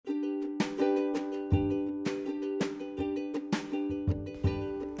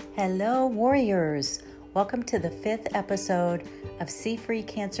Hello, warriors. Welcome to the 5th episode of C-Free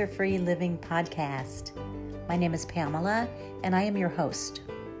Cancer Free Living Podcast. My name is Pamela, and I am your host.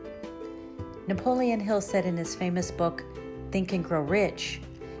 Napoleon Hill said in his famous book, Think and Grow Rich,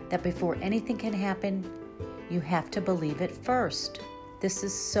 that before anything can happen, you have to believe it first. This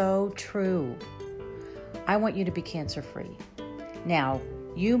is so true. I want you to be cancer-free. Now,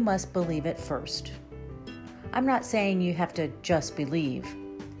 you must believe it first. I'm not saying you have to just believe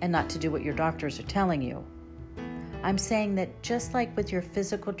and not to do what your doctors are telling you. I'm saying that just like with your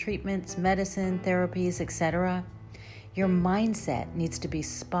physical treatments, medicine, therapies, etc., your mindset needs to be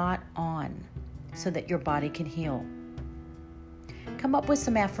spot on so that your body can heal. Come up with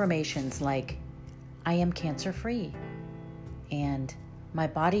some affirmations like, I am cancer-free, and my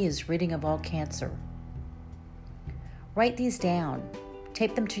body is ridding of all cancer. Write these down,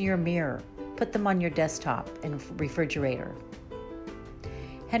 tape them to your mirror, put them on your desktop and refrigerator.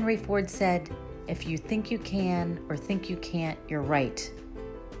 Henry Ford said, if you think you can or think you can't, you're right.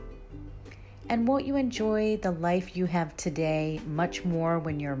 And won't you enjoy the life you have today much more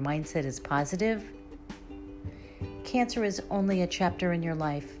when your mindset is positive? Cancer is only a chapter in your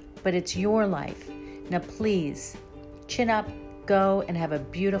life, but it's your life. Now please, chin up, go and have a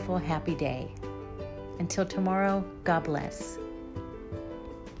beautiful, happy day. Until tomorrow, God bless.